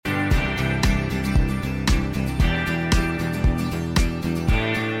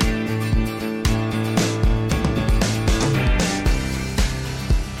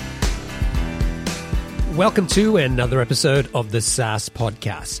Welcome to another episode of the SaaS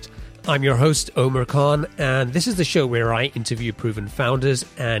Podcast. I'm your host, Omar Khan, and this is the show where I interview proven founders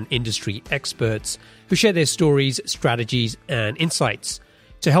and industry experts who share their stories, strategies, and insights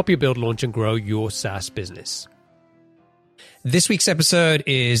to help you build, launch, and grow your SaaS business. This week's episode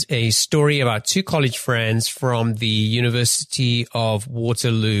is a story about two college friends from the University of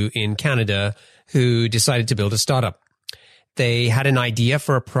Waterloo in Canada who decided to build a startup. They had an idea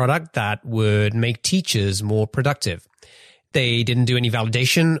for a product that would make teachers more productive. They didn't do any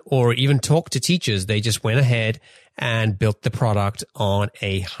validation or even talk to teachers. They just went ahead and built the product on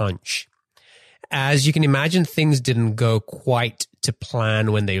a hunch. As you can imagine, things didn't go quite to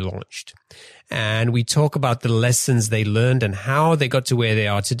plan when they launched. And we talk about the lessons they learned and how they got to where they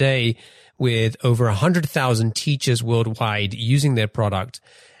are today with over 100,000 teachers worldwide using their product,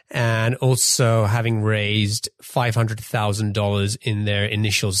 and also having raised $500,000 in their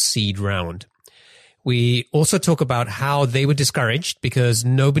initial seed round. We also talk about how they were discouraged because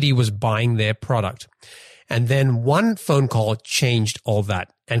nobody was buying their product. And then one phone call changed all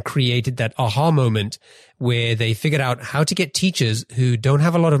that and created that aha moment where they figured out how to get teachers who don't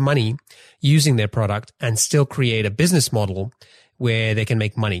have a lot of money using their product and still create a business model where they can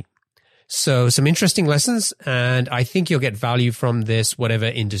make money. So some interesting lessons, and I think you'll get value from this, whatever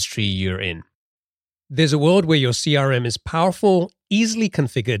industry you're in. There's a world where your CRM is powerful, easily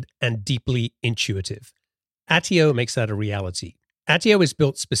configured, and deeply intuitive. Attio makes that a reality. Attio is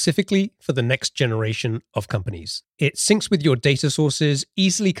built specifically for the next generation of companies. It syncs with your data sources,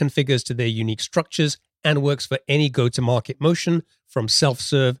 easily configures to their unique structures, and works for any go-to-market motion from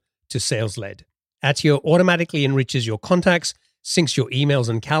self-serve to sales-led. Attio automatically enriches your contacts, syncs your emails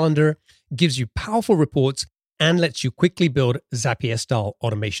and calendar, gives you powerful reports, and lets you quickly build Zapier-style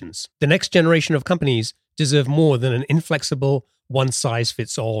automations. The next generation of companies deserve more than an inflexible,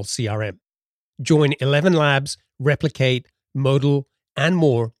 one-size-fits-all CRM. Join 11 labs, replicate, modal, and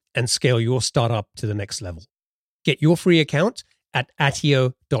more, and scale your startup to the next level. Get your free account at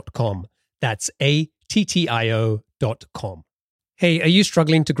attio.com. That's attio.com. Hey, are you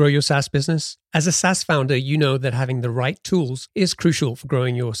struggling to grow your SaaS business? As a SaaS founder, you know that having the right tools is crucial for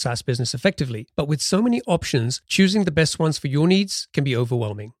growing your SaaS business effectively. But with so many options, choosing the best ones for your needs can be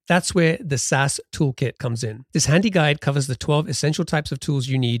overwhelming. That's where the SaaS Toolkit comes in. This handy guide covers the 12 essential types of tools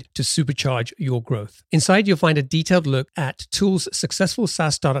you need to supercharge your growth. Inside, you'll find a detailed look at tools successful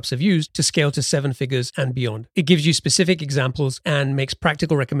SaaS startups have used to scale to 7 figures and beyond. It gives you specific examples and makes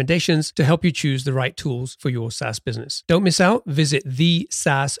practical recommendations to help you choose the right tools for your SaaS business. Don't miss out. Visit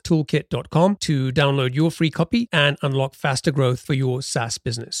thesaastoolkit.com to download your free copy and unlock faster growth for your SaaS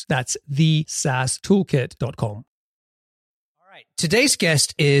business. That's thesaastoolkit.com. All right. Today's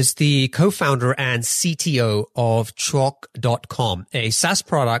guest is the co-founder and CTO of Chalk.com, a SaaS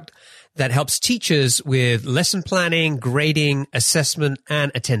product that helps teachers with lesson planning, grading, assessment,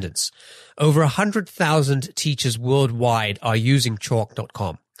 and attendance. Over 100,000 teachers worldwide are using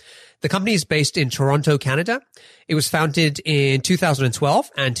Chalk.com. The company is based in Toronto, Canada. It was founded in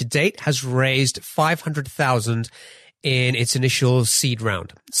 2012 and to date has raised $500,000 in its initial seed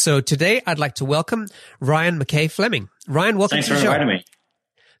round. So today I'd like to welcome Ryan McKay-Fleming. Ryan, welcome to the show. Thanks for inviting me.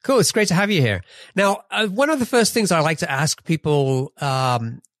 Cool. It's great to have you here. Now, one of the first things I like to ask people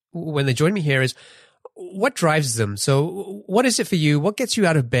when they join me here is, what drives them? So what is it for you? What gets you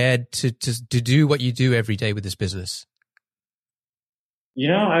out of bed to do what you do every day with this business? You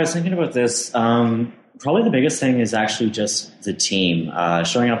know, I was thinking about this. Probably the biggest thing is actually just the team.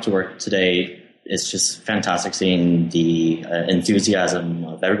 Showing up to work today is just fantastic, seeing the enthusiasm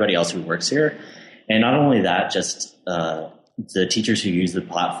of everybody else who works here. And not only that, just the teachers who use the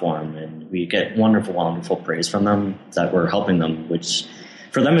platform. And we get wonderful, wonderful praise from them that we're helping them, which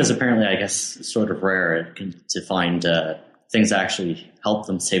for them is apparently, I guess, sort of rare to find things that actually help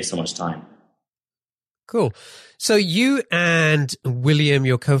them save so much time. Cool. So you and William,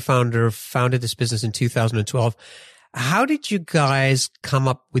 your co-founder, founded this business in 2012. How did you guys come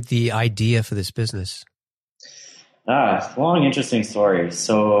up with the idea for this business? Long, interesting story.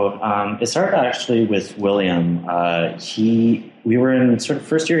 So it started actually with William. We were in sort of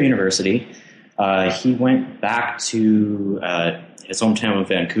first year university. He went back to his hometown of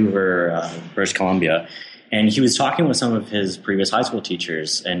Vancouver, British Columbia, and he was talking with some of his previous high school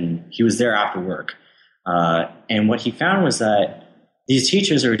teachers, and he was there after work. And what he found was that these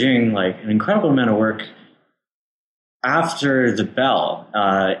teachers are doing like an incredible amount of work after the bell.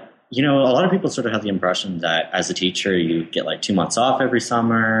 A lot of people sort of have the impression that as a teacher, you get like 2 months off every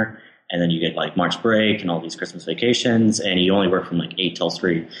summer, and then you get like March break and all these Christmas vacations, and you only work from like 8 till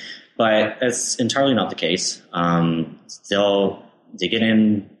 3. But that's entirely not the case. They'll they get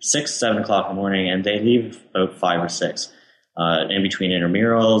in 6, 7 o'clock in the morning, and they leave about 5 or 6, in between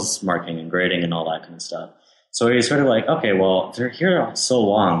intramurals, marking and grading, and all that kind of stuff. So he's sort of like, okay, well, they're here so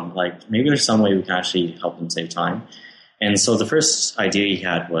long. Like, maybe there's some way we can actually help them save time. And so the first idea he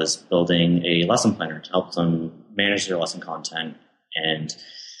had was building a lesson planner to help them manage their lesson content and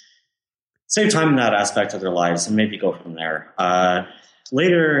save time in that aspect of their lives, and maybe go from there.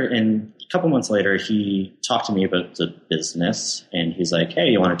 Later, a couple months later, he talked to me about the business, and he's like, hey,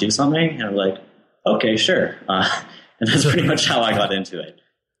 you want to do something? And I'm like, okay, sure. And that's pretty much how I got into it.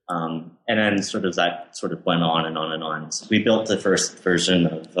 And then that went on and on and on. So we built the first version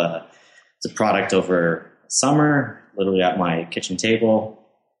of the product over summer, literally at my kitchen table.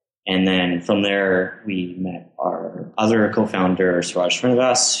 And then from there, we met our other co-founder, Suraj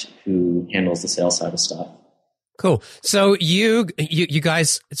Srinivas, who handles the sales side of stuff. Cool. So you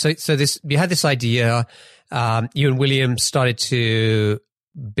guys, you had this idea, you and William started to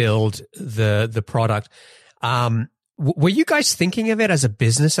build the product. Were you guys thinking of it as a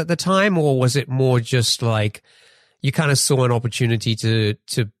business at the time, or was it more just like you kind of saw an opportunity to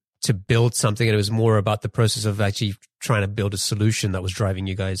build something, and it was more about the process of actually trying to build a solution that was driving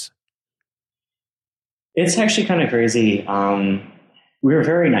you guys? It's actually kind of crazy. We were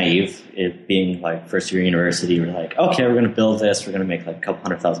very naive, it being like first year university. We're like, okay, we're going to build this. We're going to make like a couple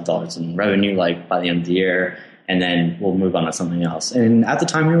 $100,000 in revenue, like by the end of the year, and then we'll move on to something else. And at the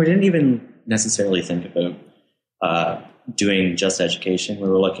time, we didn't even necessarily think about doing just education. We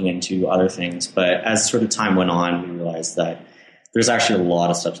were looking into other things, but as sort of time went on, we realized that there's actually a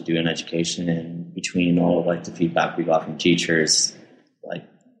lot of stuff to do in education, and between all of like the feedback we got from teachers, like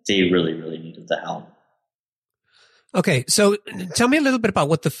they really, really needed the help. Okay, so tell me a little bit about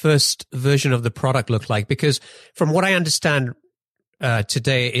what the first version of the product looked like, because from what I understand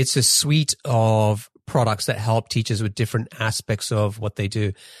today, it's a suite of products that help teachers with different aspects of what they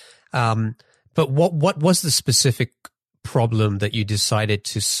do. But what was the specific problem that you decided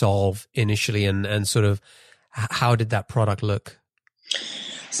to solve initially, and sort of how did that product look?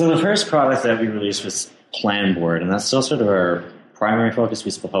 So the first product that we released was Planboard, and that's still sort of our primary focus.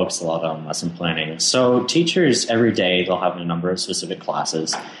 We focus a lot on lesson planning. So teachers, every day, they'll have a number of specific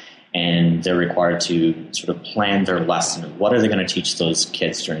classes, and they're required to sort of plan their lesson. What are they going to teach those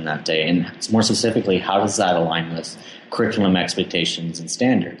kids during that day? And more specifically, how does that align with curriculum expectations and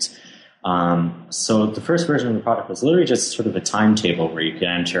standards? So the first version of the product was literally just sort of a timetable where you can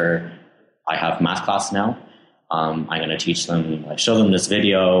enter, I have math class now. I'm going to teach them, show them this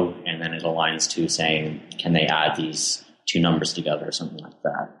video, and then it aligns to saying, can they add these two numbers together or something like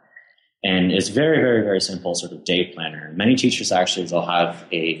that? And it's very, very, very simple sort of day planner. Many teachers actually, they'll have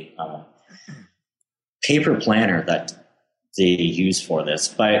a paper planner that they use for this,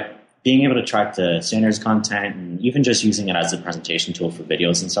 but being able to track the standards content and even just using it as a presentation tool for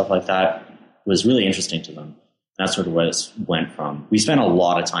videos and stuff like that was really interesting to them. That's sort of where it went from. We spent a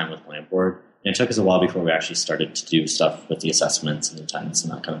lot of time with Planboard, and it took us a while before we actually started to do stuff with the assessments and the attendance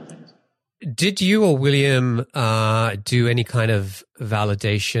and that kind of thing. Did you or William do any kind of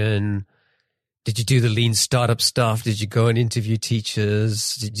validation? Did you do the lean startup stuff? Did you go and interview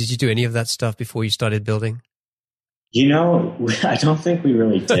teachers? Did you do any of that stuff before you started building? You know, I don't think we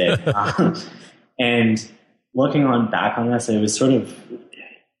really did. And looking back on this, it was sort of,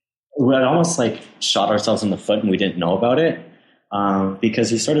 we had almost like shot ourselves in the foot and we didn't know about it,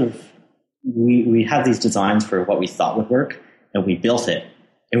 because we had these designs for what we thought would work, and we built it.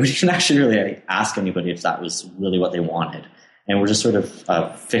 And we didn't actually really ask anybody if that was really what they wanted. And we're just sort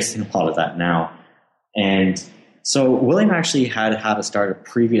of fixing a lot of that now. And so William actually had a startup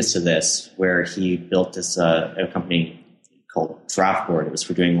previous to this where he built this a company called Draftboard. It was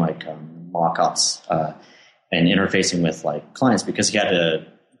for doing like mock-ups and interfacing with like clients, because he had a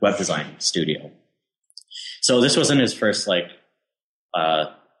web design studio. So this wasn't his first way around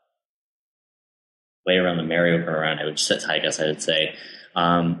the merry-go-round, I guess I would say.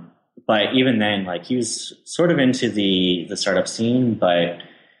 But even then, like, he was sort of into the startup scene, but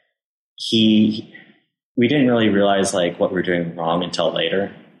we didn't really realize like what we were doing wrong until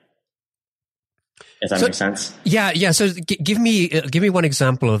later. If that makes sense. Yeah. So give me one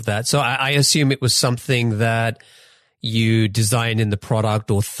example of that. So I assume it was something that you designed in the product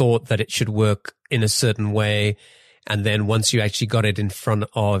or thought that it should work in a certain way. And then once you actually got it in front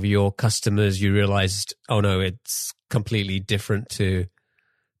of your customers, you realized, oh no, it's completely different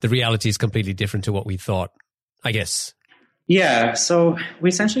the reality is completely different to what we thought, I guess. Yeah. So we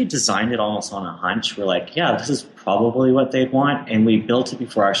essentially designed it almost on a hunch. We're like, yeah, this is probably what they'd want. And we built it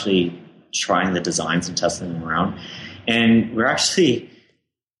before actually trying the designs and testing them around. And we're actually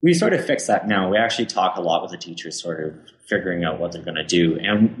we sort of fixed that now. We actually talk a lot with the teachers, sort of figuring out what they're going to do.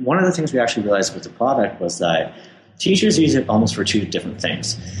 And one of the things we actually realized with the product was that teachers use it almost for two different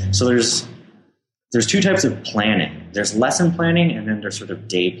things. So there's two types of planning. There's lesson planning, and then there's sort of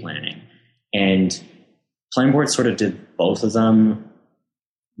day planning. And Planboard sort of did both of them,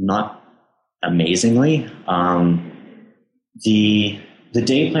 not amazingly. The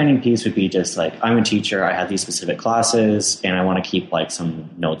day planning piece would be just like, I'm a teacher, I have these specific classes, and I want to keep like some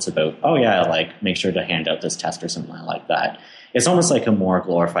notes about, oh yeah, like make sure to hand out this test or something like that. It's almost like a more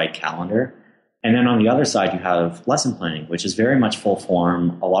glorified calendar. And then on the other side, you have lesson planning, which is very much full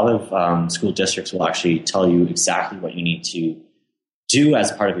form. A lot of school districts will actually tell you exactly what you need to do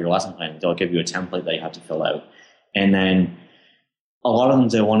as part of your lesson plan. They'll give you a template that you have to fill out. And then a lot of them,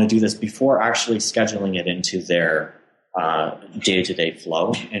 they want to do this before actually scheduling it into their day-to-day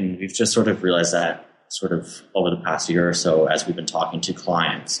flow. And we've just sort of realized that sort of over the past year or so as we've been talking to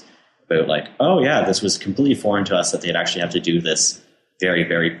clients about like, oh yeah, this was completely foreign to us that they'd actually have to do this very,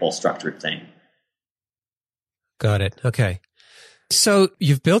 very full structured thing. Got it. Okay. So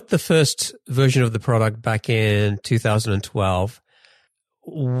you've built the first version of the product back in 2012.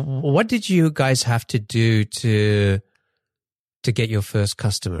 What did you guys have to do to get your first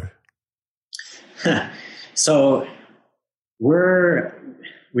customer? So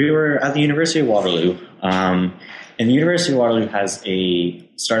we were at the University of Waterloo, and the University of Waterloo has a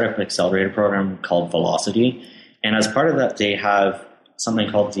startup accelerator program called Velocity. And as part of that, they have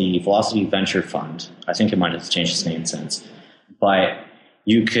something called the Velocity Venture Fund. I think it might have changed its name since. But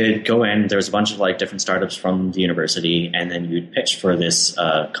you could go in, there's a bunch of like different startups from the university, and then you'd pitch for this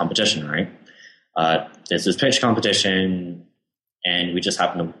competition, right? There's this pitch competition, and we just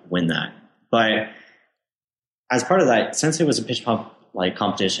happened to win that. But as part of that, since it was a pitch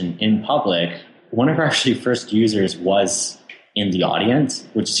competition in public, one of our actually first users was in the audience,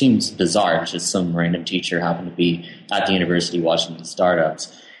 which seems bizarre. Just some random teacher happened to be at the university watching the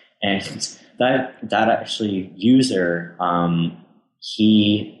startups. And that actually user,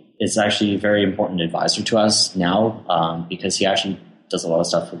 he is actually a very important advisor to us now, because he actually does a lot of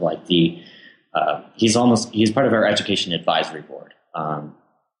stuff with like he's part of our education advisory board.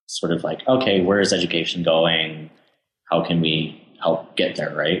 Sort of like, okay, where is education going? How can we help get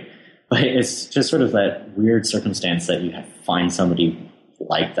there, right? But it's just sort of that weird circumstance that you find somebody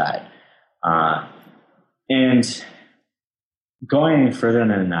like that. And going further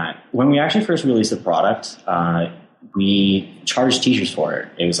than that, when we actually first released the product, we charged teachers for it.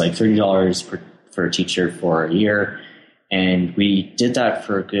 It was like $30 for a teacher for a year. And we did that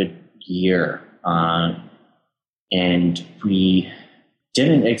for a good year. And we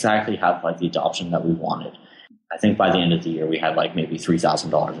didn't exactly have like the adoption that we wanted. I think by the end of the year, we had like maybe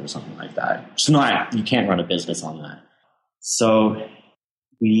 $3,000 or something like that. So you can't run a business on that. So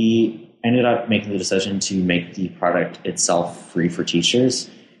we ended up making the decision to make the product itself free for teachers.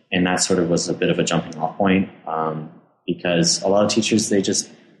 And that sort of was a bit of a jumping off point, because a lot of teachers, they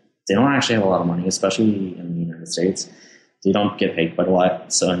don't actually have a lot of money, especially in the United States. They don't get paid quite a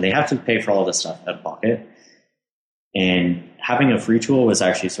lot. And they have to pay for all this stuff out of pocket. And having a free tool was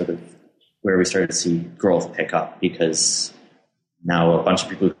actually sort of where we started to see growth pick up, because now a bunch of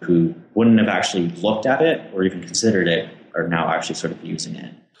people who wouldn't have actually looked at it or even considered it are now actually sort of using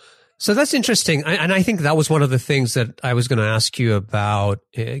it. So that's interesting. And I think that was one of the things that I was going to ask you about.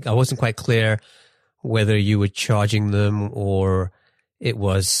 I wasn't quite clear whether you were charging them or it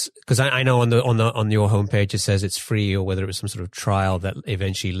was, because I know on your homepage it says it's free, or whether it was some sort of trial that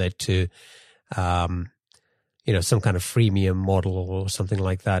eventually led to some kind of freemium model or something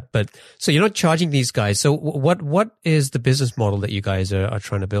like that. But so you're not charging these guys. So what is the business model that you guys are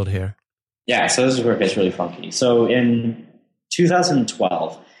trying to build here? Yeah, so this is where it gets really funky. So in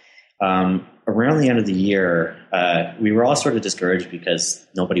 2012, around the end of the year, we were all sort of discouraged because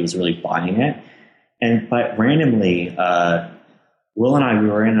nobody was really buying it. But randomly, Will and I, we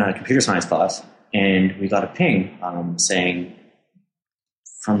were in a computer science class, and we got a ping saying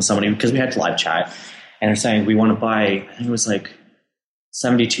from somebody, because we had live chat, and they're saying, we want to buy, I think it was like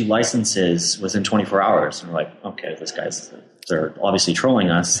 72 licenses within 24 hours. And we're like, okay, they're obviously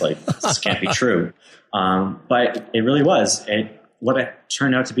trolling us. Like, this can't be true. But it really was. What it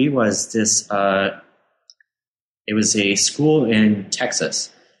turned out to be was this, it was a school in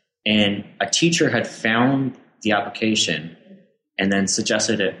Texas, and a teacher had found the application and then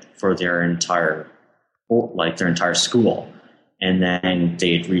suggested it for their entire school. And then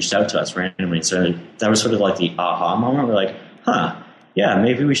they had reached out to us randomly. So that was sort of like the aha moment. We're like, yeah,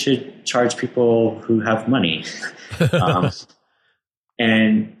 maybe we should charge people who have money.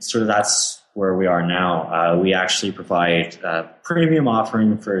 And sort of that's where we are now, we actually provide a premium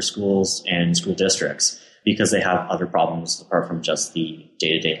offering for schools and school districts because they have other problems apart from just the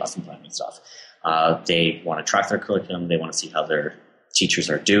day-to-day lesson planning stuff. They want to track their curriculum. They want to see how their teachers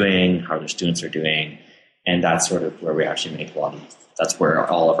are doing, how their students are doing. And that's sort of where we actually make that's where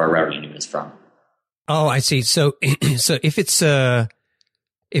all of our revenue is from. Oh, I see. So, so if it's a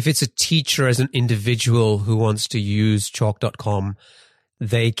teacher as an individual who wants to use chalk.com,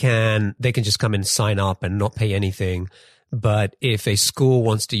 they can just come and sign up and not pay anything. But if a school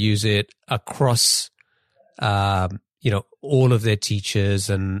wants to use it across, all of their teachers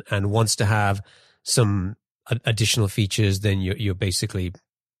and wants to have some additional features, then you're basically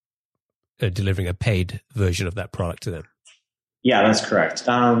delivering a paid version of that product to them. Yeah, that's correct.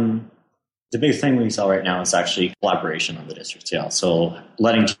 The big thing we sell right now is actually collaboration on the district scale. So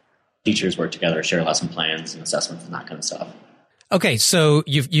letting teachers work together, share lesson plans and assessments and that kind of stuff. Okay, so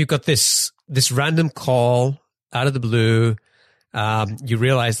you've got this random call out of the blue. You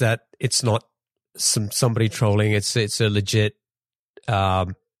realize that it's not somebody trolling. It's a legit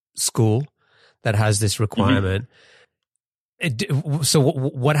school that has this requirement. Mm-hmm. So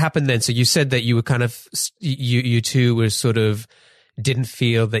what happened then? So you said that you were kind of you two were sort of didn't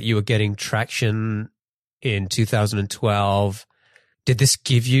feel that you were getting traction in 2012. Did this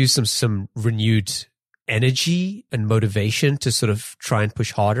give you some renewed energy and motivation to sort of try and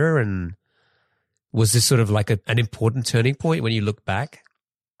push harder? And was this sort of like an important turning point when you look back?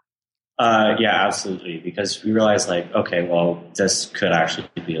 Yeah, absolutely. Because we realized okay, well, this could actually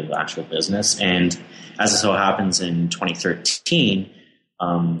be an actual business. And as it so happens in 2013,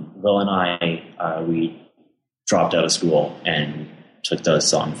 Will and I, we dropped out of school and took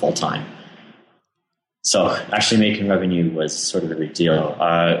this on full time. So actually making revenue was sort of a big deal.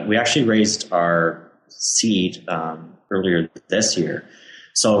 We actually raised our seed earlier this year.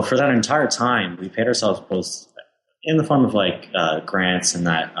 So for that entire time, we paid ourselves both in the form of grants and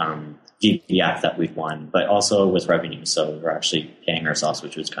that VBF that we've won, but also with revenue. So we're actually paying ourselves,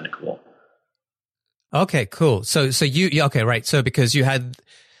 which was kind of cool. Okay, cool. So you okay, right. So because you had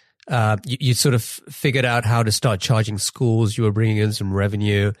you sort of figured out how to start charging schools, you were bringing in some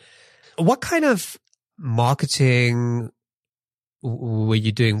revenue. What kind of marketing were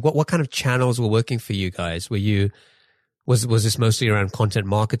you doing? What kind of channels were working for you guys? Was this mostly around content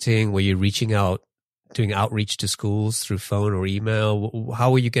marketing? Were you reaching out, doing outreach to schools through phone or email?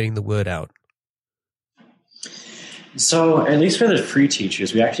 How were you getting the word out? So at least for the free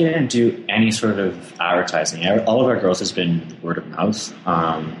teachers, we actually didn't do any sort of advertising. All of our growth has been word of mouth.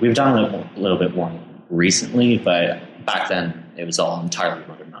 We've done a little bit more recently, but back then it was all entirely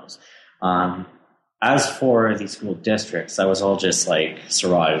word of mouth. As for the school districts, that was all just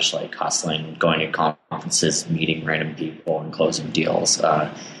Siraj, hustling, going to conferences, meeting random people and closing deals.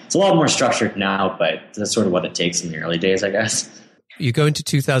 It's a lot more structured now, but that's sort of what it takes in the early days, I guess. You go into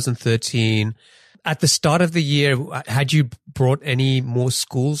 2013. At the start of the year, had you brought any more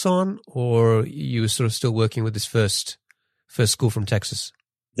schools on, or you were sort of still working with this first school from Texas?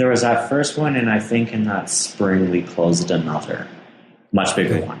 There was that first one, and I think in that spring we closed another much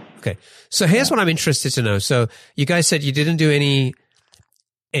bigger one. Okay. So here's what I'm interested to know. So you guys said you didn't do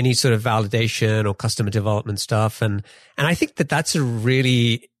any sort of validation or customer development stuff. And I think that that's a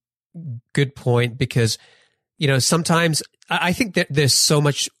really good point because, sometimes I think that there's so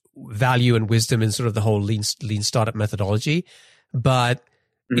much value and wisdom in sort of the whole lean startup methodology, but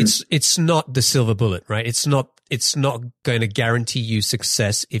it's not the silver bullet, right? It's not going to guarantee you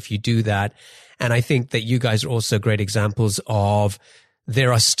success if you do that. And I think that you guys are also great examples of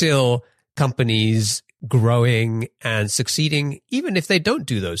there are still companies growing and succeeding, even if they don't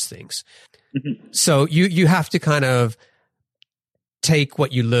do those things. Mm-hmm. So you have to kind of take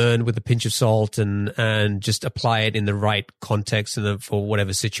what you learn with a pinch of salt and just apply it in the right context and for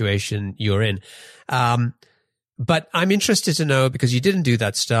whatever situation you're in. But I'm interested to know, because you didn't do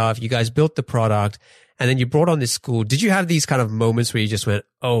that stuff, you guys built the product and then you brought on this school. Did you have these kind of moments where you just went,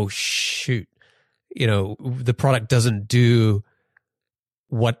 oh shoot, the product doesn't do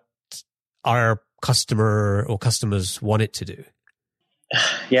what our customer or customers want it to do?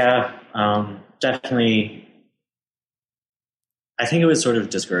 Yeah, definitely. I think it was sort of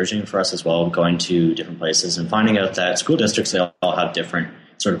discouraging for us as well, going to different places and finding out that school districts, they all have different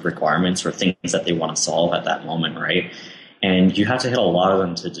sort of requirements or things that they want to solve at that moment, right? And you have to hit a lot of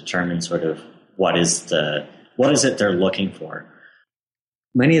them to determine sort of what is it they're looking for.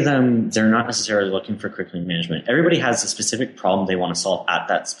 Many of them, they're not necessarily looking for curriculum management. Everybody has a specific problem they want to solve at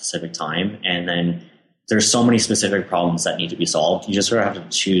that specific time. And then there's so many specific problems that need to be solved. You just sort of have to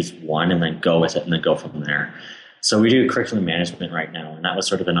choose one and then go with it and then go from there. So we do curriculum management right now, and that was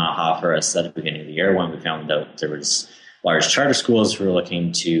sort of an aha for us at the beginning of the year when we found out there was large charter schools who were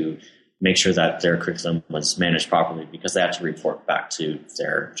looking to make sure that their curriculum was managed properly because they had to report back to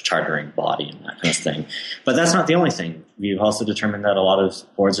their chartering body and that kind of thing. But that's not the only thing. We've also determined that a lot of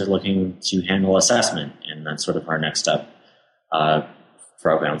boards are looking to handle assessment, and that's sort of our next step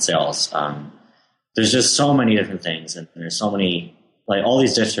for outbound sales. There's just so many different things, and there's so many, like all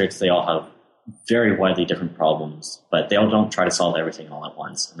these districts, they all have very widely different problems, but they all don't try to solve everything all at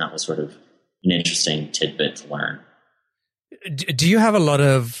once. And that was sort of an interesting tidbit to learn. Do you have a lot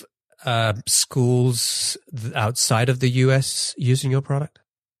of schools outside of the US using your product?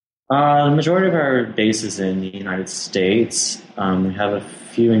 The majority of our base is in the United States. We have a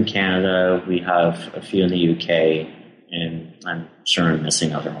few in Canada. We have a few in the UK, and I'm sure I'm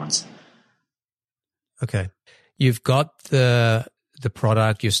missing other ones. Okay. You've got the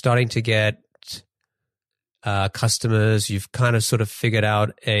product. You're starting to get customers. You've kind of sort of figured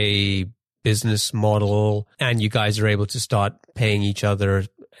out a business model, and you guys are able to start paying each other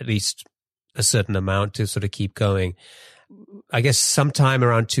at least a certain amount to sort of keep going. I guess sometime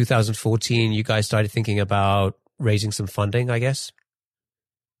around 2014, you guys started thinking about raising some funding, I guess.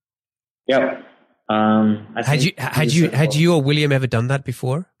 Yep. Had you or William ever done that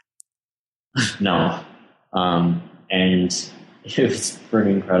before? No. And it was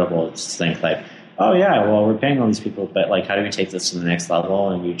pretty incredible to think like, oh yeah, well, we're paying all these people, but like, how do we take this to the next level?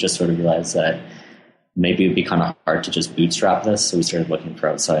 And we just sort of realized that maybe it'd be kind of hard to just bootstrap this. So we started looking for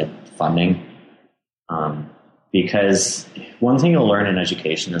outside funding. Because one thing you'll learn in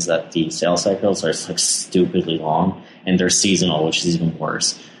education is that the sales cycles are like stupidly long and they're seasonal, which is even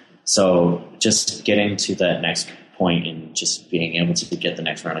worse. So just getting to that next point and just being able to get the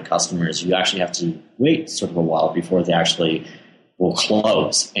next round of customers, you actually have to wait sort of a while before they actually will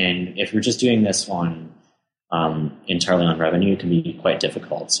close. And if you're just doing this on entirely on revenue, it can be quite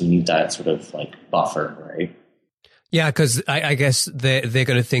difficult. So you need that sort of like buffer, right? Yeah, because I guess they're going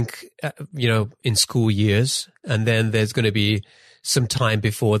to think, in school years, and then there's going to be some time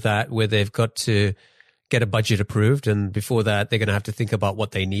before that where they've got to get a budget approved, and before that they're going to have to think about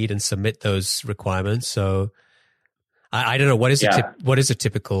what they need and submit those requirements. So I don't know, what is a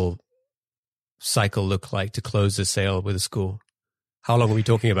typical cycle look like to close a sale with a school? How long are we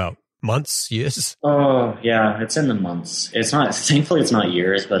talking about? Months, years? Oh yeah, it's in the months. It's not. Thankfully, it's not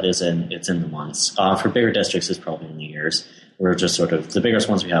years, but it's in the months. For bigger districts, it's probably in the years. We're just sort of the biggest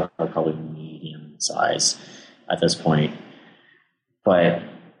ones we have are probably medium size at this point. But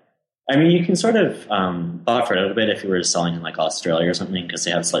I mean, you can sort of buffer it a little bit if you were selling in like Australia or something, because they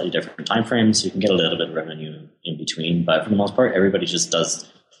have slightly different time frames. So you can get a little bit of revenue in between. But for the most part, everybody just does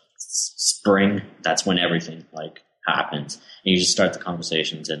spring. That's when everything like happens, and you just start the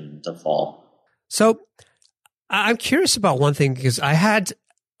conversations in the fall. So I'm curious about one thing, because I had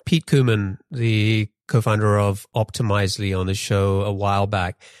Pete Kuman, the co-founder of Optimizely, on the show a while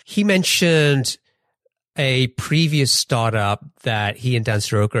back. He mentioned a previous startup that he and Dan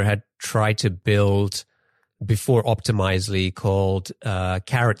Soroka had tried to build before Optimizely called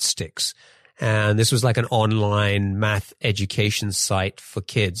Carrot Sticks. And this was like an online math education site for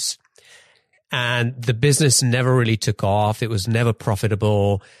kids. And the business never really took off. It was never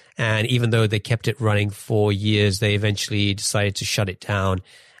profitable. And even though they kept it running for years, they eventually decided to shut it down.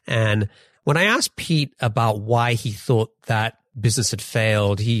 And when I asked Pete about why he thought that business had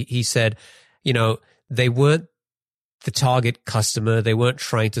failed, he said, they weren't the target customer. They weren't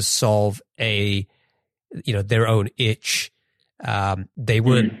trying to solve their own itch. They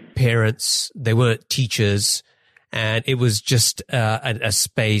weren't parents. They weren't teachers. And it was just a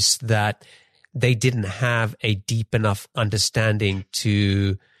space that they didn't have a deep enough understanding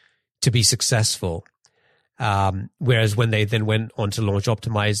to be successful. Whereas when they then went on to launch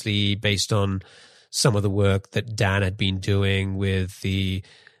Optimizely based on some of the work that Dan had been doing with the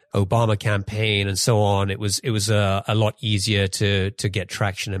Obama campaign and so on, it was a lot easier to get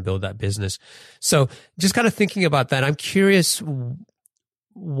traction and build that business. So just kind of thinking about that, I'm curious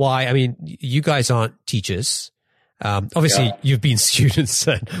why. I mean, you guys aren't teachers. Obviously, You've been students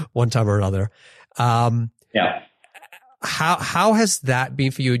at one time or another. Yeah. How has that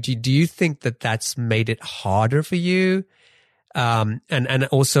been for you? Do you think that that's made it harder for you? And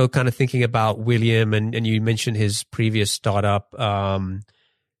also kind of thinking about William, and you mentioned his previous startup.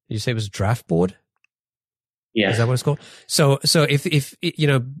 Did you say it was Draftboard? Yeah. Is that what it's called? So if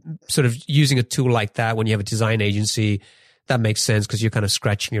sort of using a tool like that when you have a design agency, that makes sense because you're kind of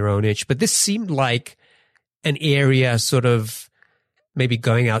scratching your own itch. But this seemed like an area sort of maybe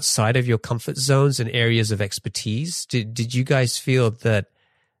going outside of your comfort zones and areas of expertise. Did you guys feel that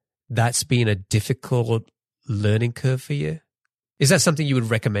that's been a difficult learning curve for you? Is that something you would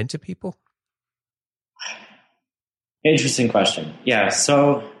recommend to people? Interesting question. Yeah,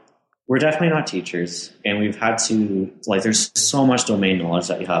 so we're definitely not teachers, and we've had to, like, there's so much domain knowledge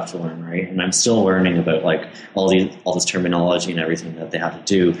that you have to learn, right? And I'm still learning about like all this terminology and everything that they have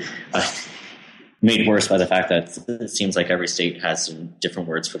to do. Made worse by the fact that it seems like every state has some different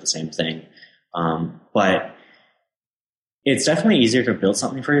words for the same thing. But it's definitely easier to build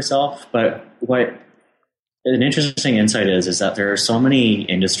something for yourself. But what an interesting insight is that there are so many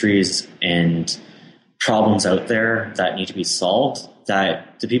industries and problems out there that need to be solved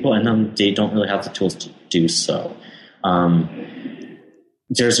that the people in them, they don't really have the tools to do so.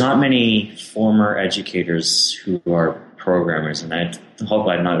 There's not many former educators who are programmers, and I hope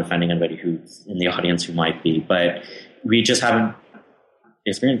I'm not offending anybody who's in the audience who might be, but we just haven't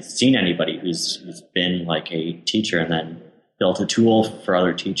seen anybody who's been like a teacher and then built a tool for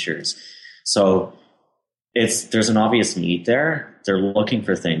other teachers. So there's an obvious need there. They're looking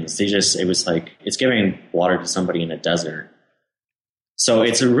for things. It was like, it's giving water to somebody in a desert. So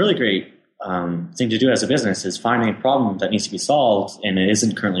it's a really great thing to do as a business, is finding a problem that needs to be solved and it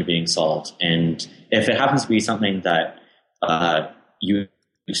isn't currently being solved. And if it happens to be something that you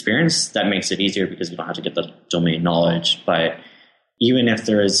experience, that makes it easier because you don't have to get the domain knowledge. But even if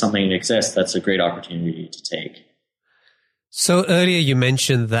there is something that exists, that's a great opportunity to take. So earlier you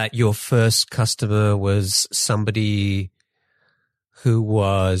mentioned that your first customer was somebody who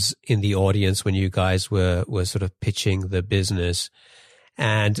was in the audience when you guys were sort of pitching the business.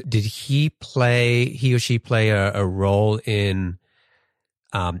 And did he or she play a role in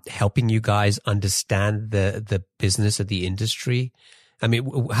helping you guys understand the business of the industry? I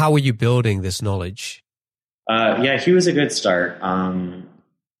mean, how were you building this knowledge? Yeah, he was a good start.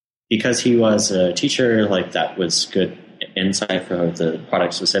 Because he was a teacher, like, that was good insight for the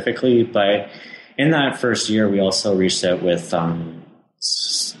product specifically. But in that first year, we also reached out with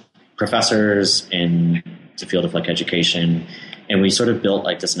professors in the field of like education, and we sort of built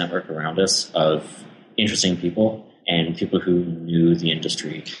like this network around us of interesting people and people who knew the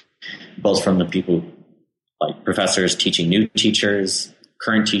industry, both from the people like professors teaching new teachers,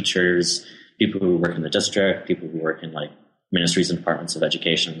 current teachers, people who work in the district, people who work in like ministries and departments of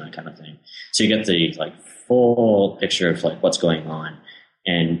education, that kind of thing. So you get the like full picture of like what's going on.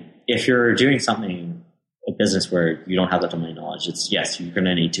 And if you're doing something, a business where you don't have the domain knowledge, yes, you're going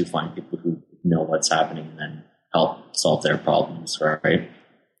to need to find people who know what's happening and then help solve their problems, right?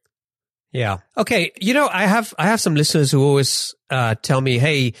 Yeah. Okay. I have some listeners who always tell me,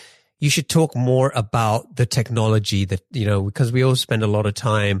 hey, you should talk more about the technology that, because we all spend a lot of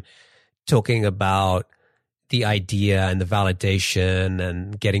time talking about the idea and the validation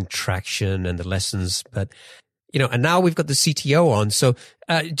and getting traction and the lessons. But, and now we've got the CTO on. So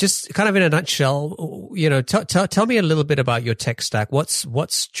just kind of in a nutshell, tell me a little bit about your tech stack.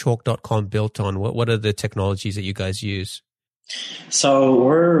 What's Chalk.com built on? What are the technologies that you guys use? So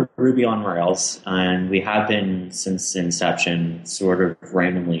we're Ruby on Rails, and we have been since inception, sort of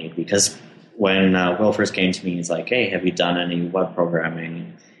randomly, because when Will first came to me, he's like, hey, have you done any web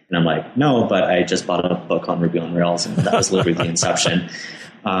programming? And I'm like, no, but I just bought a book on Ruby on Rails, and that was literally the inception.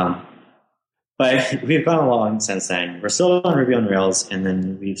 But we've gone along since then. We're still on Ruby on Rails, and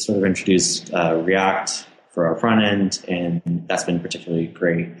then we've sort of introduced React for our front end, and that's been particularly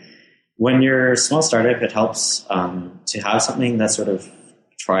great. When you're a small startup, it helps to have something that's sort of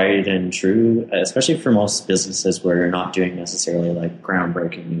tried and true, especially for most businesses where you're not doing necessarily like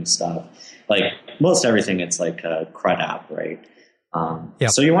groundbreaking new stuff. Like most everything, it's like a CRUD app, right?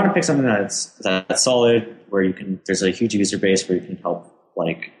 So you want to pick something that's solid, where there's a huge user base where you can help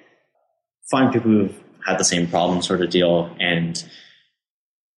like find people who've had the same problem sort of deal, and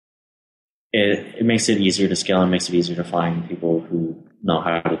it makes it easier to scale and makes it easier to find people who know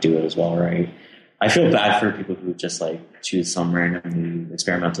how to do it as well, right? I feel bad for people who just like choose some random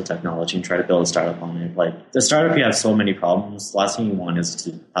experimental technology and try to build a startup on it. Like the startup, you have so many problems. The last thing you want is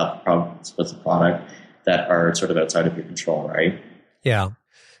to have problems with the product that are sort of outside of your control, right? Yeah.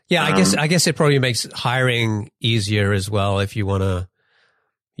 Yeah. I guess it probably makes hiring easier as well if you want to,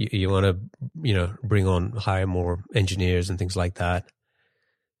 hire more engineers and things like that.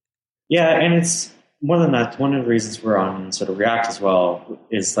 Yeah. And it's more than that. One of the reasons we're on sort of React as well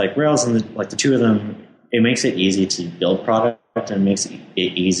is like Rails and the two of them, it makes it easy to build product and makes it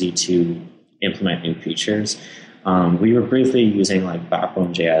easy to implement new features. We were briefly using like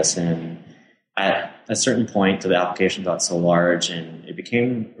Backbone.js, and at a certain point the application got so large and it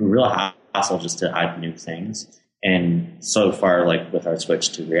became a real hassle just to add new things. And so far, like with our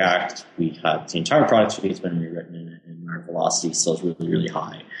switch to React, we have the entire product suite has been rewritten and our velocity still is really, really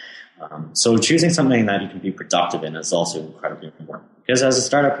high. So choosing something that you can be productive in is also incredibly important, because as a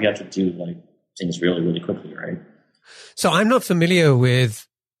startup, you have to do like things really, really quickly, right? So I'm not familiar with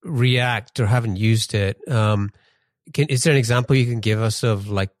React or haven't used it. Is there an example you can give us of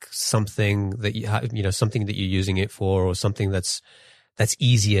like something that something that you're using it for, or something that's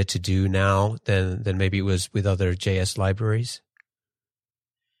easier to do now than maybe it was with other JS libraries?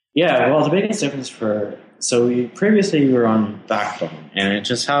 Yeah, well, the biggest difference so previously we were on Backbone, and it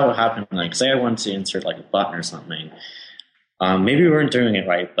just how it happened, like say I wanted to insert like a button or something. Maybe we weren't doing it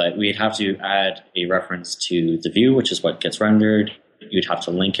right, but we'd have to add a reference to the view, which is what gets rendered. You'd have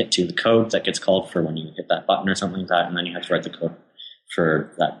to link it to the code that gets called for when you hit that button or something like that, and then you have to write the code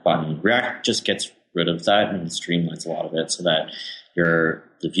for that button. React just gets rid of that and streamlines a lot of it so that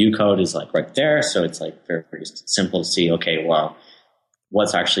the view code is like right there. So it's like very, very simple to see, okay, well,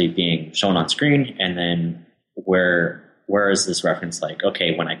 what's actually being shown on screen, and then where is this reference, like,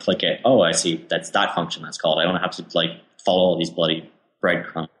 okay, when I click it, oh, I see that's that function that's called. I don't have to like follow all these bloody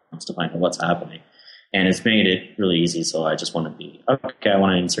breadcrumbs to find out what's happening. And it's made it really easy. So I just want to be, okay, I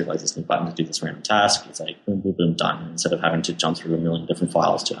want to insert like this new button to do this random task. It's like boom, boom, boom, done. Instead of having to jump through a million different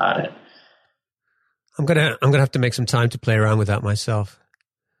files to add it. I'm gonna have to make some time to play around with that myself.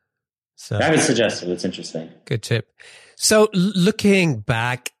 So I would suggest it. It's interesting. Good tip. So looking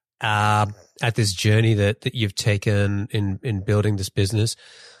back at this journey that you've taken in building this business,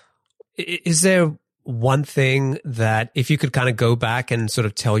 is there one thing that if you could kind of go back and sort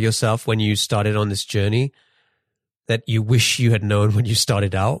of tell yourself when you started on this journey that you wish you had known when you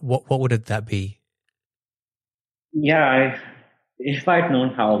started out, what would that be? Yeah, if I'd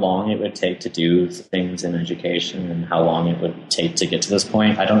known how long it would take to do things in education and how long it would take to get to this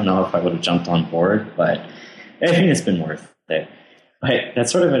point, I don't know if I would have jumped on board, but I think it's been worth it. But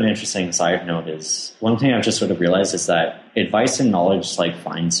that's sort of an interesting side note is one thing I've just sort of realized is that advice and knowledge like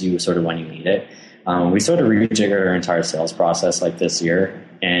finds you sort of when you need it. We sort of rejiggered our entire sales process like this year,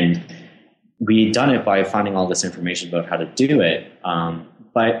 and we'd done it by finding all this information about how to do it.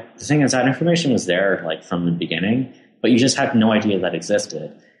 But the thing is that information was there like from the beginning, but you just had no idea that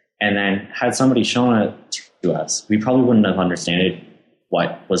existed. And then had somebody shown it to us, we probably wouldn't have understood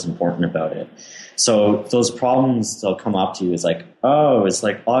what was important about it. So those problems, they'll come up to you as like, oh, it's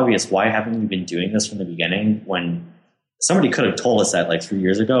like obvious. Why haven't we been doing this from the beginning when somebody could have told us that like 3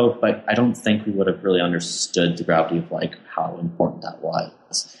 years ago, but I don't think we would have really understood the gravity of like how important that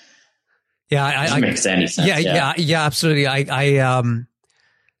was. Yeah, it makes any sense. Yeah, absolutely.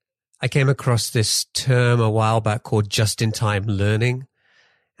 I came across this term a while back called just-in-time learning,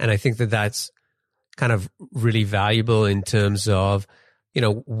 and I think that that's kind of really valuable in terms of, you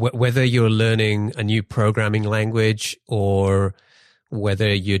know, whether you're learning a new programming language or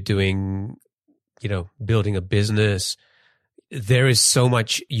whether you're doing, you know, building a business. There is so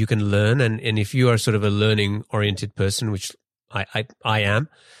much you can learn. And if you are sort of a learning oriented person, which I am,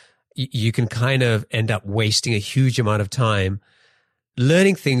 you can kind of end up wasting a huge amount of time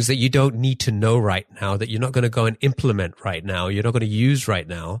learning things that you don't need to know right now, that you're not going to go and implement right now, you're not going to use right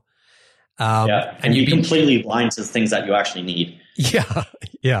now. And you're completely blind to the things that you actually need.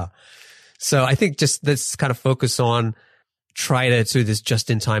 Yeah. So I think just this kind of focus on try to do this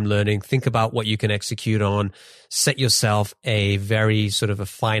just-in-time learning, think about what you can execute on, set yourself a very sort of a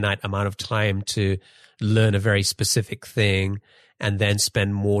finite amount of time to learn a very specific thing, and then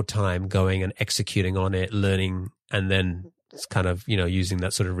spend more time going and executing on it, learning, and then it's kind of, you know, using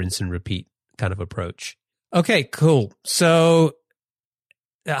that sort of rinse and repeat kind of approach. Okay, cool. So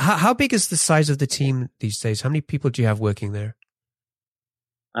how big is the size of the team these days? How many people do you have working there?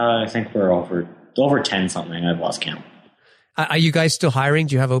 I think we're over 10 something. I've lost count. Are you guys still hiring?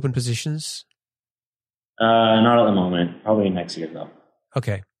 Do you have open positions? Not at the moment. Probably next year, though.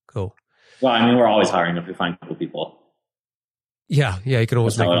 Okay, cool. Well, I mean, we're always hiring if we find cool people. Yeah, you can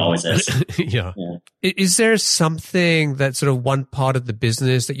always That's how it always is. Yeah. Is there something that sort of one part of the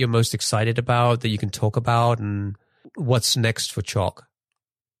business that you're most excited about that you can talk about, and what's next for Chalk?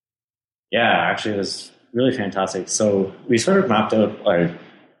 Yeah, actually, it was really fantastic. So we sort of mapped out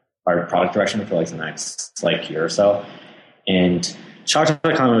our product direction for like the next year or so. And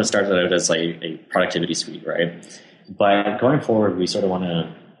Chalk.com started out as a productivity suite, right? But going forward, we sort of want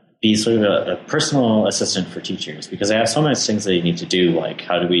to be sort of a personal assistant for teachers, because they have so many things they need to do, like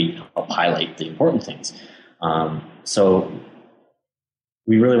how do we help highlight the important things? So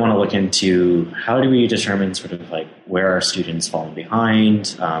we really want to look into how do we determine sort of like where our students falling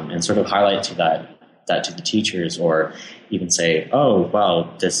behind, and sort of highlight that to the teachers, or even say, oh,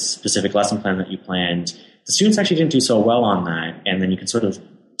 wow, this specific lesson plan that you planned, the students actually didn't do so well on that. And then you can sort of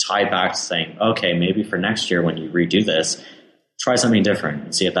tie back to saying, okay, maybe for next year when you redo this, try something different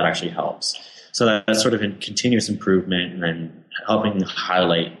and see if that actually helps. So that's sort of in continuous improvement and then helping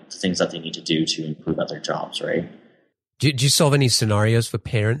highlight the things that they need to do to improve at their jobs, right? Do you solve any scenarios for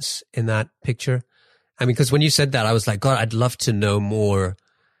parents in that picture? I mean, because when you said that, I was like, God, I'd love to know more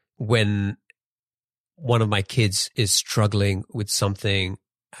when one of my kids is struggling with something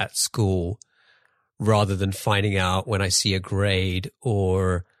at school rather than finding out when I see a grade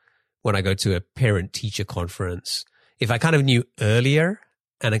or when I go to a parent-teacher conference. If I kind of knew earlier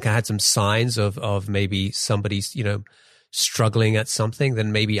and I had some signs of maybe somebody's, struggling at something,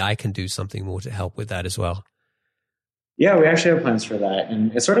 then maybe I can do something more to help with that as well. Yeah, we actually have plans for that.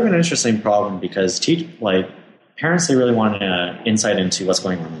 And it's sort of an interesting problem because parents, they really want insight into what's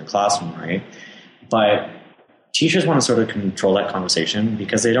going on in the classroom, right? But teachers want to sort of control that conversation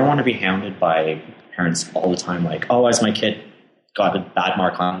because they don't want to be hounded by parents all the time, like, oh, as my kid got a bad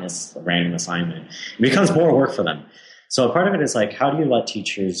mark on this random assignment. It becomes more work for them. So part of it is like, how do you let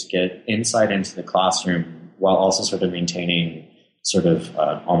teachers get insight into the classroom while also sort of maintaining sort of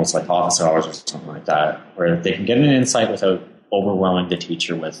almost like office hours or something like that, where they can get an insight without overwhelming the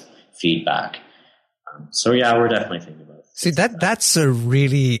teacher with feedback. So yeah, we're definitely thinking about it. See, that's a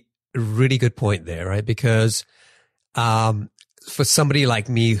really, really good point there, right? Because for somebody like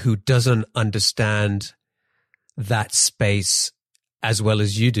me who doesn't understand that space as well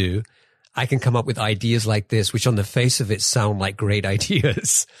as you do, I can come up with ideas like this, which on the face of it sound like great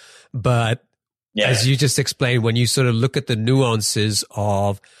ideas. But as you just explained, when you sort of look at the nuances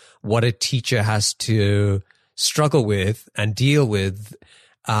of what a teacher has to struggle with and deal with,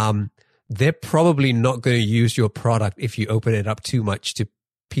 they're probably not going to use your product if you open it up too much to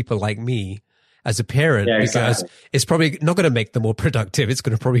people like me as a parent, because it's probably not going to make them more productive. It's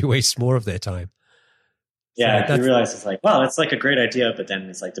going to probably waste more of their time. Yeah, so you realize it's like, well, it's like a great idea, but then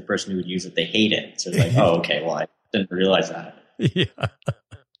it's like the person who would use it, they hate it. So it's like, oh, okay, well, I didn't realize that. Yeah.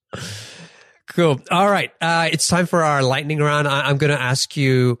 Cool. All right. It's time for our lightning round. I'm going to ask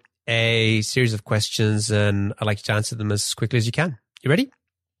you a series of questions and I'd like you to answer them as quickly as you can. You ready?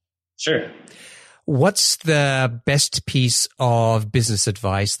 Sure. What's the best piece of business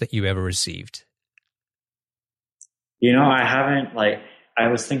advice that you ever received? I haven't, I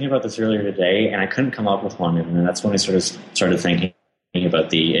was thinking about this earlier today and I couldn't come up with one. And then that's when I sort of started thinking about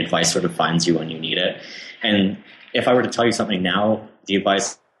the advice sort of finds you when you need it. And if I were to tell you something now, the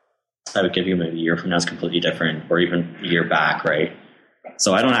advice I would give you maybe a year from now is completely different, or even a year back, right?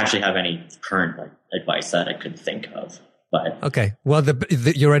 So I don't actually have any current advice that I could think of. But okay, well,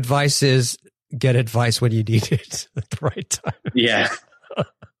 your advice is get advice when you need it at the right time. Yeah.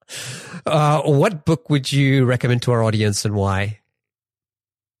 What book would you recommend to our audience and why?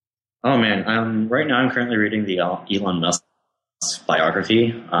 Oh man, right now I'm currently reading the Elon Musk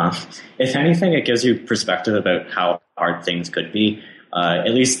biography. If anything, it gives you perspective about how hard things could be.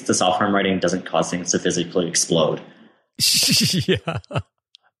 At least the software I'm writing doesn't cause things to physically explode. Yeah.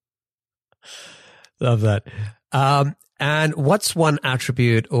 Love that. And what's one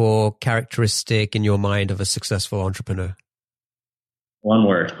attribute or characteristic in your mind of a successful entrepreneur? One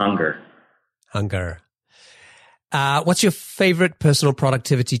word, hunger. Hunger. What's your favorite personal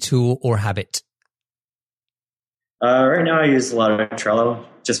productivity tool or habit? Right now I use a lot of Trello,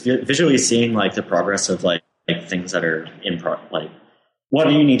 just visually seeing the progress of things that are what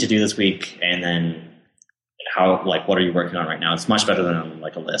do you need to do this week, and then how what are you working on right now? It's much better than on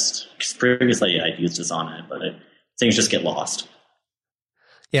a list. Because previously I used this on it, but things just get lost.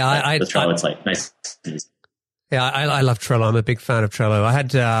 Yeah, with Trello, it's nice. Yeah, I love Trello. I'm a big fan of Trello. I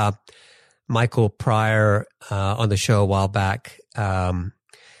had Michael Pryor on the show a while back,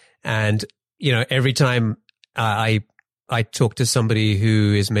 and every time I talk to somebody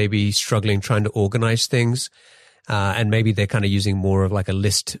who is maybe struggling trying to organize things, and maybe they're kind of using more of a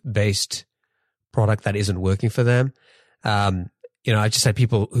list-based product that isn't working for them. I just had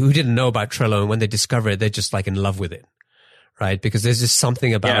people who didn't know about Trello, and when they discover it, they're just in love with it, right? Because there's just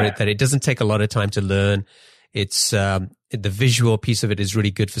something about it that it doesn't take a lot of time to learn. It's the visual piece of it is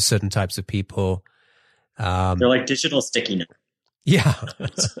really good for certain types of people. They're like digital sticky notes. Yeah.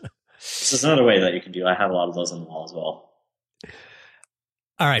 This is another way that you can do. I have a lot of those on the wall as well.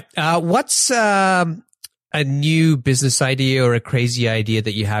 All right. What's a new business idea or a crazy idea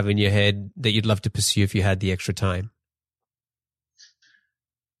that you have in your head that you'd love to pursue if you had the extra time?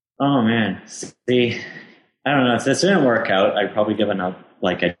 Oh man, see, I don't know. If this didn't work out, I'd probably give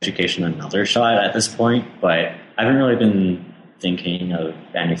education another shot at this point. But I haven't really been thinking of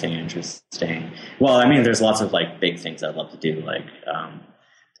anything interesting. Well, I mean, there's lots of big things I'd love to do,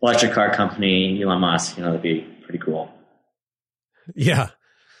 electric car company, Elon Musk. That'd be pretty cool. Yeah.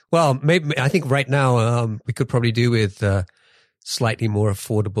 Well, maybe I think right now we could probably do with slightly more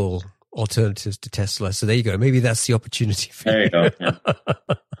affordable alternatives to Tesla. So there you go. Maybe that's the opportunity for There you go. Yeah.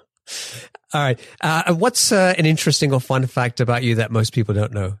 All right. What's an interesting or fun fact about you that most people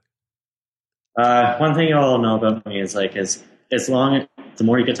don't know? One thing you'll know about me is the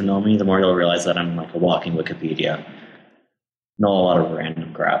more you get to know me, the more you'll realize that I'm like a walking Wikipedia. Know a lot of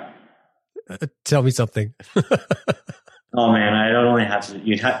random crap. Tell me something. Oh man, I don't only have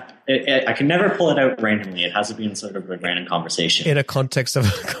to. I can never pull it out randomly. It has to be in sort of a random conversation. In a context of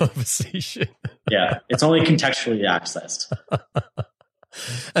a conversation. Yeah, it's only contextually accessed.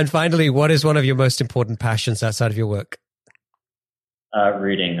 And finally, what is one of your most important passions outside of your work?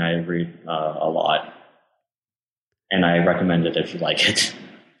 Reading. I read a lot, and I recommend it if you like it.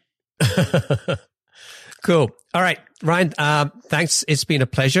 Cool. All right, Ryan, thanks. It's been a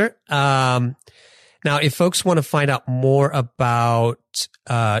pleasure. Now, if folks want to find out more about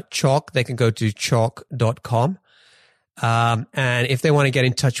Chalk, they can go to chalk.com. And if they want to get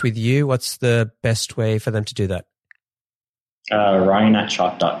in touch with you, what's the best way for them to do that?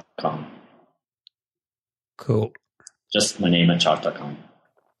 Ryan@chalk.com. Cool. Just my name at chalk.com.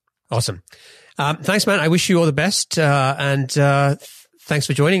 Awesome. Thanks, man. I wish you all the best. And thanks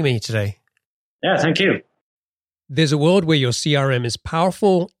for joining me today. Yeah, thank you. There's a world where your CRM is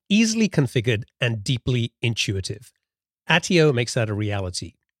powerful, easily configured, and deeply intuitive. Attio makes that a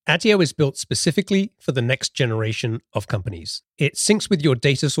reality. Attio is built specifically for the next generation of companies. It syncs with your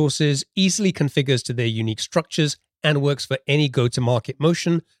data sources, easily configures to their unique structures, and works for any go-to-market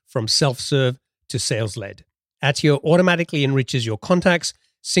motion from self-serve to sales-led. Attio automatically enriches your contacts,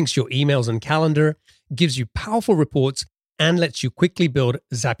 syncs your emails and calendar, gives you powerful reports, and lets you quickly build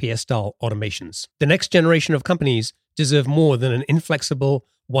Zapier-style automations. The next generation of companies deserve more than an inflexible,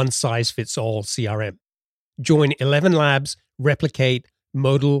 one-size-fits-all CRM. Join 11 labs, replicate,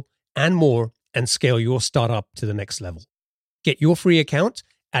 modal, and more, and scale your startup to the next level. Get your free account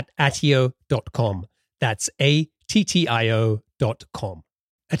at attio.com. That's attio.com.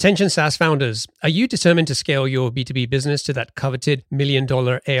 Attention SaaS founders, are you determined to scale your B2B business to that coveted $1 million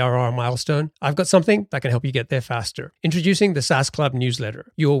ARR milestone? I've got something that can help you get there faster. Introducing the SaaS Club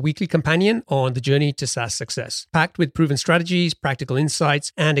newsletter, your weekly companion on the journey to SaaS success. Packed with proven strategies, practical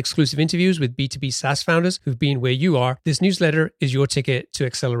insights, and exclusive interviews with B2B SaaS founders who've been where you are, this newsletter is your ticket to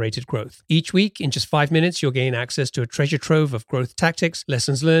accelerated growth. Each week, in just 5 minutes, you'll gain access to a treasure trove of growth tactics,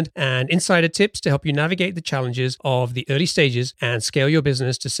 lessons learned, and insider tips to help you navigate the challenges of the early stages and scale your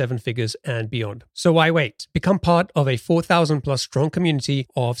business to 7 figures and beyond. So why wait? Become part of a 4,000 plus strong community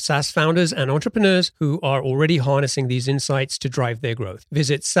of SaaS founders and entrepreneurs who are already harnessing these insights to drive their growth.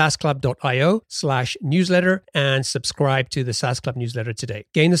 Visit saasclub.io/newsletter and subscribe to the SaaS Club newsletter today.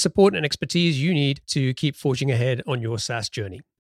 Gain the support and expertise you need to keep forging ahead on your SaaS journey.